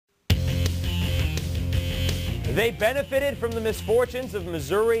They benefited from the misfortunes of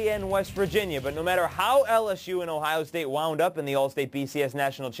Missouri and West Virginia, but no matter how LSU and Ohio State wound up in the All-State BCS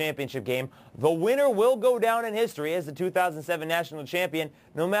National Championship game, the winner will go down in history as the 2007 national champion,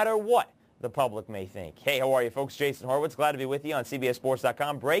 no matter what the public may think. Hey, how are you, folks? Jason Horwitz, glad to be with you on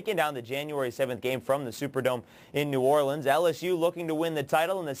CBSSports.com, breaking down the January 7th game from the Superdome in New Orleans. LSU looking to win the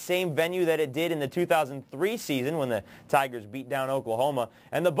title in the same venue that it did in the 2003 season when the Tigers beat down Oklahoma.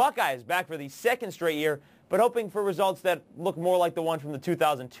 And the Buckeyes back for the second straight year, but hoping for results that look more like the one from the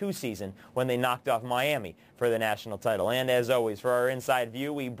 2002 season when they knocked off Miami for the national title. And as always, for our inside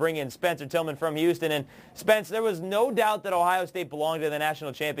view, we bring in Spencer Tillman from Houston. And Spence, there was no doubt that Ohio State belonged in the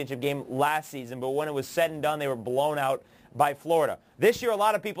national championship game last season, but when it was said and done, they were blown out by Florida. This year, a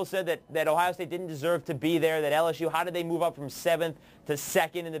lot of people said that Ohio State didn't deserve to be there, that LSU, how did they move up from 7th to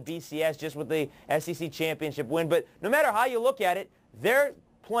 2nd in the BCS just with the SEC championship win? But no matter how you look at it, they're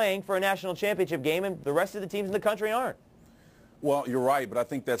playing for a national championship game, and the rest of the teams in the country aren't. Well, you're right, but I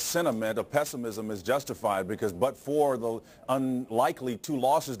think that sentiment of pessimism is justified because but for the unlikely two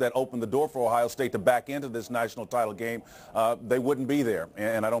losses that opened the door for Ohio State to back into this national title game, they wouldn't be there,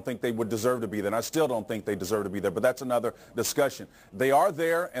 and I don't think they would deserve to be there, and I still don't think they deserve to be there, but that's another discussion. They are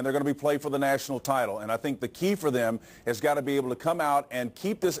there, and they're going to be playing for the national title, and I think the key for them has got to be able to come out and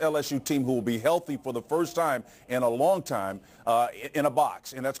keep this LSU team, who will be healthy for the first time in a long time, in a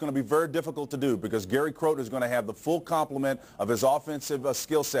box, and that's going to be very difficult to do because Gary Croton is going to have the full complement of his offensive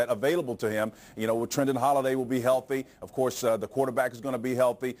skill set available to him. You know, Trenton Holiday will be healthy. Of course, the quarterback is going to be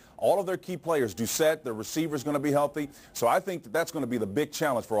healthy. All of their key players, Doucette, the receiver, is going to be healthy. So I think that's going to be the big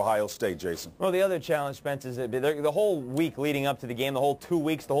challenge for Ohio State, Jason. Well, the other challenge, Spence, is that the whole week leading up to the game, the whole 2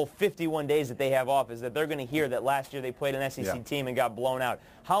 weeks, the whole 51 days that they have off, is that they're going to hear that last year they played an SEC team and got blown out.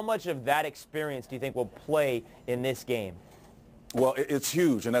 How much of that experience do you think will play in this game? Well, it's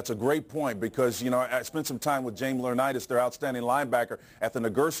huge, and that's a great point because, you know, I spent some time with James Laurinaitis, their outstanding linebacker, at the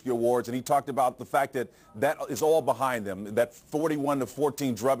Nagurski Awards, and he talked about the fact that that is all behind them, that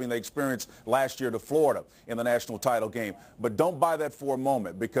 41-14 drubbing they experienced last year to Florida in the national title game. But don't buy that for a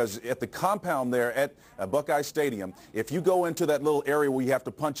moment because at the compound there at Buckeye Stadium, if you go into that little area where you have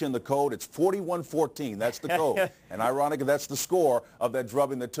to punch in the code, it's 41-14. That's the code. And ironically, that's the score of that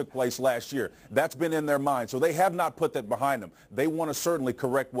drubbing that took place last year. That's been in their mind. So they have not put that behind them. They want to certainly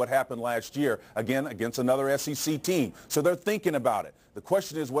correct what happened last year, again, against another SEC team. So they're thinking about it. The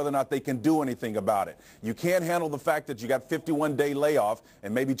question is whether or not they can do anything about it. You can't handle the fact that you got 51-day layoff,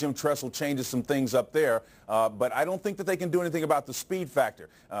 and maybe Jim Tressel changes some things up there, but I don't think that they can do anything about the speed factor.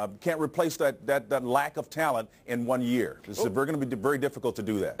 Can't replace that lack of talent in 1 year. It's going to be very difficult to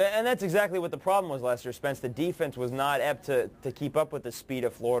do that. And that's exactly what the problem was last year, Spence. The defense was not apt to keep up with the speed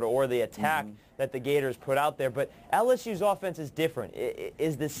of Florida or the attack that the Gators put out there. But LSU's offense is different.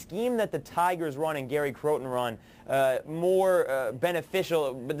 Is the scheme that the Tigers run and Gary Croton run more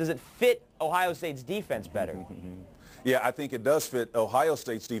beneficial, but does it fit Ohio State's defense better? Yeah, I think it does fit Ohio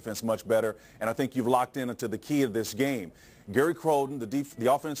State's defense much better, and I think you've locked into the key of this game. Gary Croton,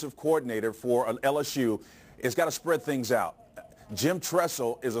 the offensive coordinator for LSU, has got to spread things out. Jim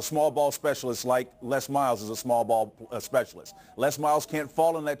Tressel is a small ball specialist like Les Miles is a small ball specialist. Les Miles can't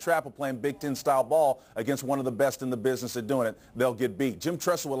fall in that trap of playing Big Ten-style ball against one of the best in the business at doing it. They'll get beat. Jim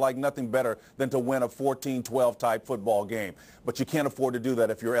Tressel would like nothing better than to win a 14-12 type football game. But you can't afford to do that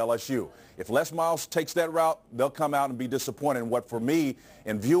if you're LSU. If Les Miles takes that route, they'll come out and be disappointed in what, for me,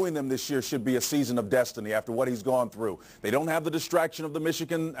 in viewing them this year, should be a season of destiny after what he's gone through. They don't have the distraction of the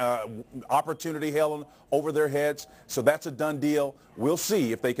Michigan opportunity held over their heads, so that's a done deal. We'll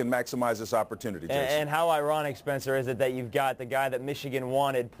see if they can maximize this opportunity, Jason. And how ironic, Spencer, is it that you've got the guy that Michigan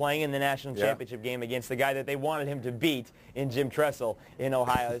wanted playing in the national championship game against the guy that they wanted him to beat in Jim Tressel in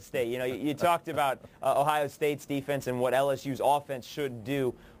Ohio State. You know, you talked about Ohio State's defense and what LSU's offense should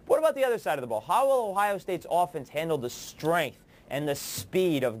do. What about the other side of the ball? How will Ohio State's offense handle the strength and the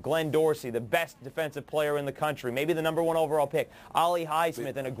speed of Glenn Dorsey, the best defensive player in the country, maybe the #1 overall pick, Ollie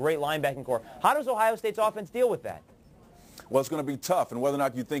Highsmith, and a great linebacking core? How does Ohio State's offense deal with that? Well, it's going to be tough, and whether or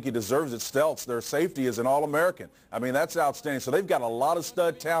not you think he deserves it, Stelz, their safety, is an All-American. I mean, that's outstanding. So they've got a lot of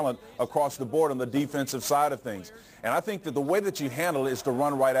stud talent across the board on the defensive side of things. And I think that the way that you handle it is to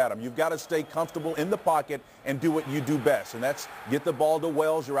run right at them. You've got to stay comfortable in the pocket and do what you do best, and that's get the ball to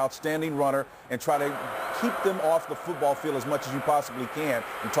Wells, your outstanding runner, and try to keep them off the football field as much as you possibly can.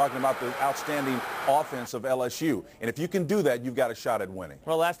 I'm talking about the outstanding offense of LSU. And if you can do that, you've got a shot at winning.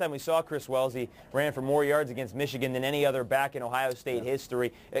 Well, last time we saw Chris Wells, he ran for more yards against Michigan than any other back in Ohio State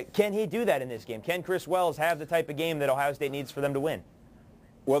history. Can he do that in this game? Can Chris Wells have the type of game that Ohio State needs for them to win?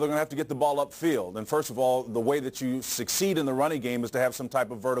 Well, they're going to have to get the ball upfield. And first of all, the way that you succeed in the running game is to have some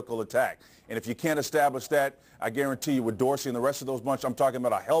type of vertical attack. And if you can't establish that, I guarantee you with Dorsey and the rest of those bunch, I'm talking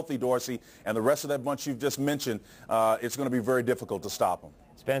about a healthy Dorsey and the rest of that bunch you've just mentioned, it's going to be very difficult to stop them.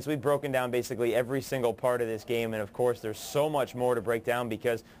 Spence, we've broken down basically every single part of this game, and of course there's so much more to break down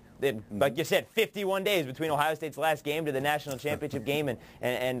because, like you said, 51 days between Ohio State's last game to the national championship game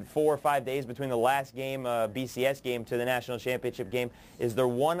and 4 or 5 days between the last game, BCS game, to the national championship game. Is there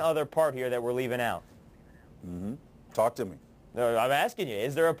one other part here that we're leaving out? Talk to me. I'm asking you,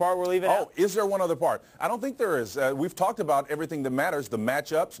 is there a part we're leaving out? Oh, is there one other part? I don't think there is. We've talked about everything that matters, the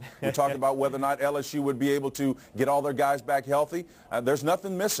matchups. We talked about whether or not LSU would be able to get all their guys back healthy. There's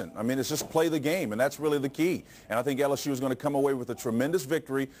nothing missing. I mean, it's just play the game, and that's really the key. And I think LSU is going to come away with a tremendous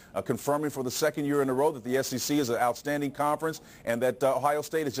victory, confirming for the second year in a row that the SEC is an outstanding conference and that Ohio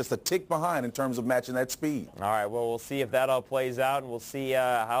State is just a tick behind in terms of matching that speed. All right, well, we'll see if that all plays out, and we'll see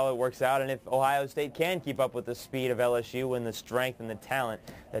how it works out, and if Ohio State can keep up with the speed of LSU and the strength and the talent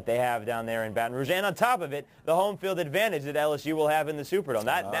that they have down there in Baton Rouge. And on top of it, the home field advantage that LSU will have in the Superdome.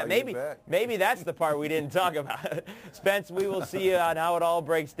 That maybe that's the part we didn't talk about. Spence, we will see on how it all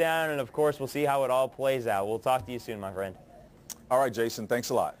breaks down, and of course, we'll see how it all plays out. We'll talk to you soon, my friend. All right, Jason, thanks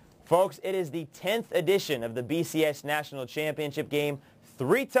a lot. Folks, it is the 10th edition of the BCS National Championship game.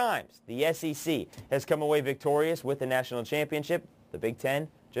 3 times the SEC has come away victorious with the national championship. The Big Ten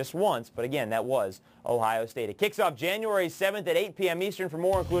just once, but again, that was Ohio State. It kicks off January 7th at 8 p.m. Eastern. For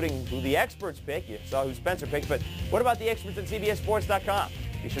more, including who the experts pick, you saw who Spencer picked, but what about the experts at CBSSports.com?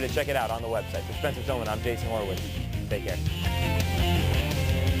 Be sure to check it out on the website. For Spencer Tillman, I'm Jason Horowitz. Take care.